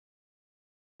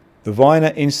The Viner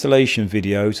installation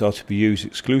videos are to be used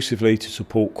exclusively to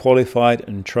support qualified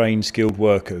and trained skilled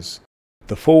workers.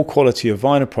 The full quality of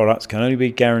Viner products can only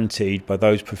be guaranteed by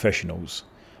those professionals.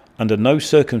 Under no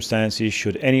circumstances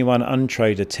should anyone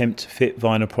untrained attempt to fit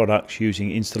Viner products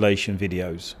using installation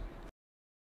videos.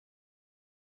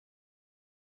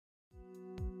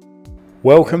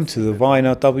 Welcome to the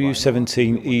Viner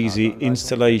W17 Easy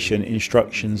installation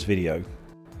instructions video.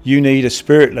 You need a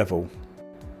spirit level,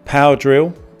 power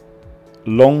drill,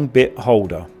 long bit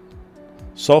holder,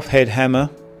 soft head hammer,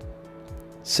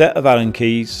 set of Allen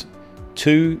keys,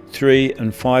 2, 3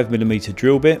 and 5mm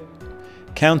drill bit,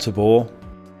 counter bore,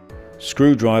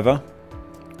 screwdriver,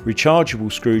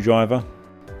 rechargeable screwdriver,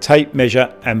 tape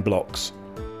measure and blocks.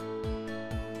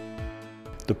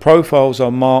 The profiles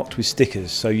are marked with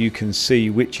stickers so you can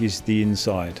see which is the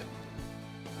inside.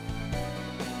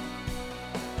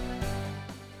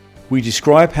 We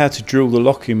describe how to drill the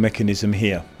locking mechanism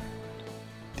here.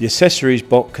 The accessories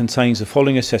box contains the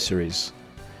following accessories: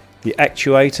 the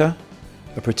actuator,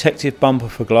 a protective bumper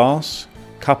for glass,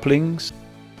 couplings,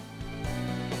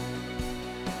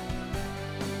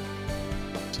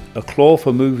 a claw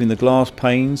for moving the glass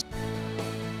panes,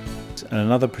 and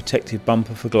another protective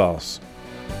bumper for glass.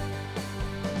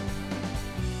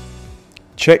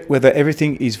 Check whether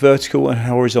everything is vertical and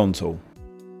horizontal.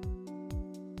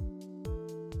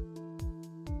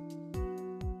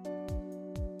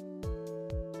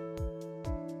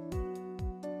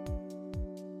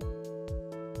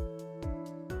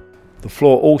 The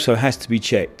floor also has to be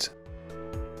checked.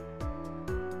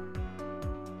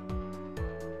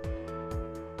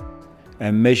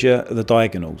 And measure the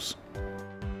diagonals.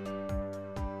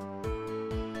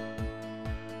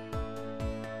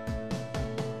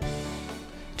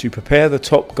 To prepare the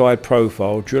top guide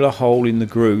profile, drill a hole in the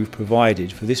groove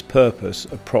provided for this purpose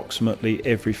approximately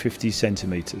every 50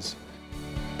 centimeters.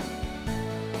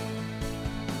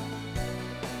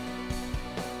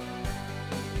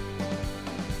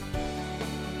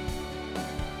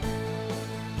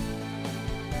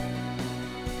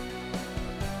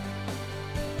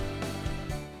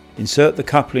 Insert the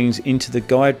couplings into the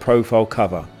guide profile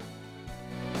cover.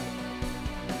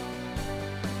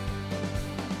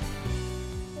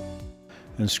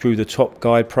 And screw the top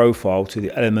guide profile to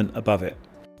the element above it.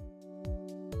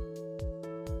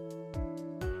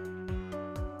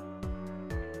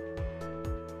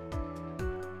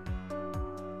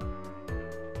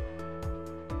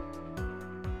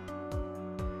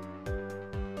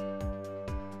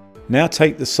 Now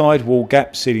take the sidewall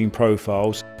gap sealing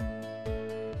profiles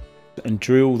and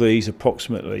drill these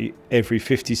approximately every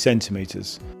 50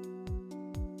 centimeters.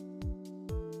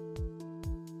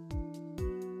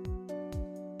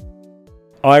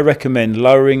 I recommend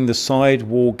lowering the side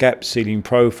wall gap sealing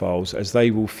profiles as they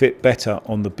will fit better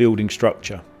on the building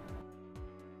structure.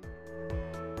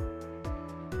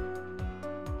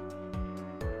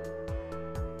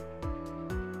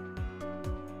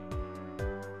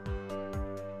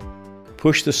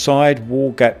 Push the side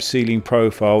wall gap sealing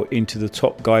profile into the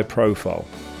top guide profile.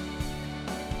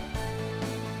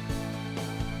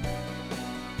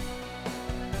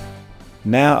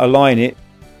 Now align it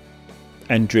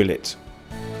and drill it.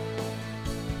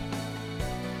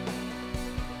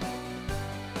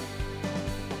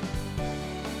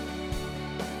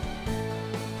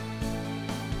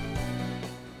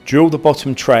 Drill the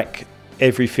bottom track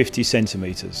every 50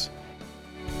 centimeters.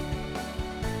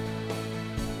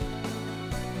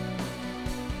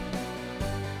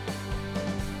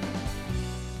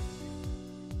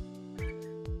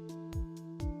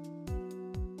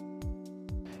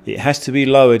 It has to be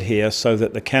lowered here so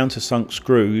that the countersunk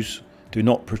screws do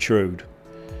not protrude.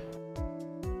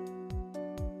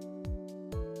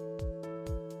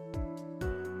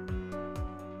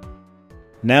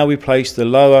 Now we place the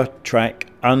lower track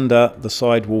under the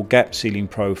sidewall gap sealing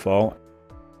profile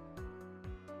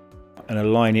and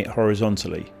align it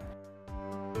horizontally.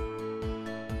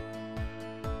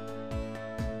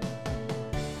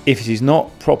 If it is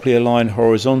not properly aligned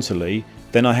horizontally,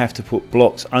 then I have to put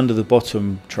blocks under the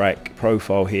bottom track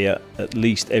profile here at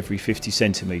least every 50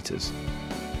 centimeters.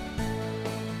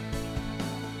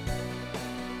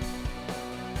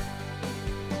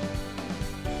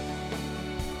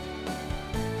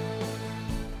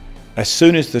 As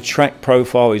soon as the track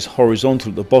profile is horizontal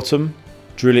at the bottom,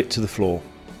 drill it to the floor.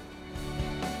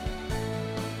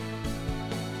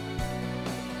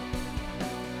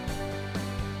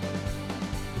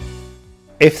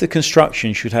 If the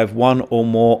construction should have one or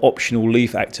more optional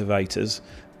leaf activators,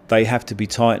 they have to be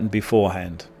tightened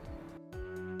beforehand.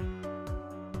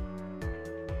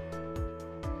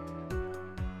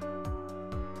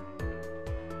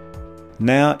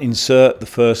 Now insert the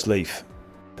first leaf.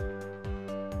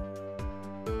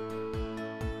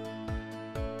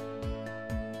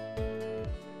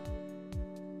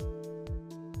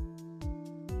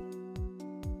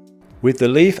 With the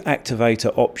leaf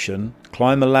activator option,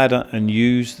 climb a ladder and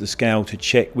use the scale to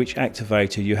check which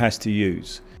activator you have to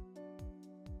use.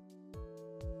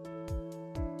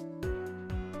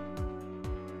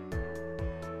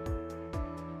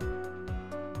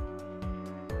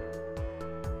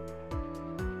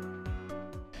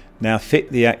 Now fit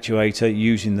the actuator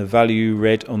using the value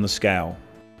read on the scale.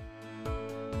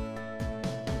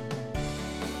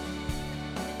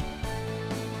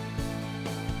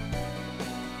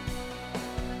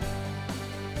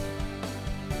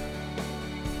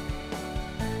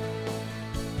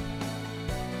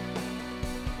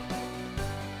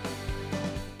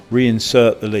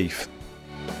 Reinsert the leaf.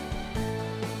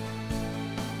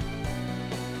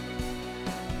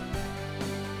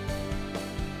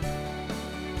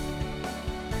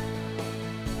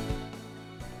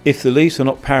 If the leaves are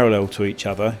not parallel to each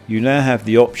other, you now have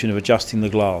the option of adjusting the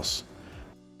glass.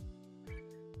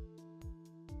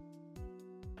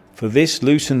 For this,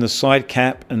 loosen the side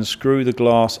cap and screw the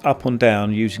glass up and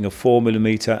down using a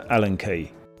 4mm Allen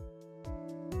key.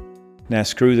 Now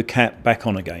screw the cap back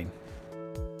on again.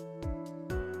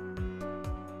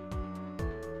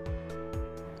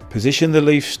 Position the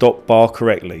leaf stop bar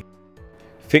correctly.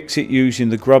 Fix it using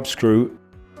the grub screw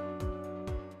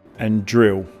and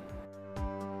drill.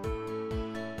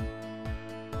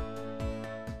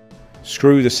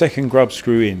 Screw the second grub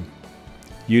screw in.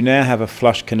 You now have a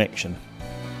flush connection.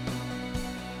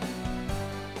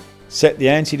 Set the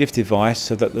anti-lift device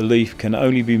so that the leaf can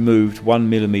only be moved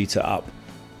 1mm up.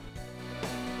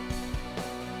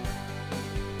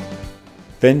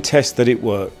 Then test that it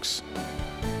works.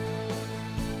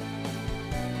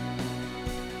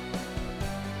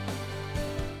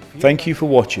 Thank you for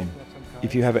watching.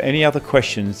 If you have any other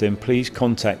questions, then please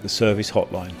contact the service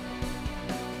hotline.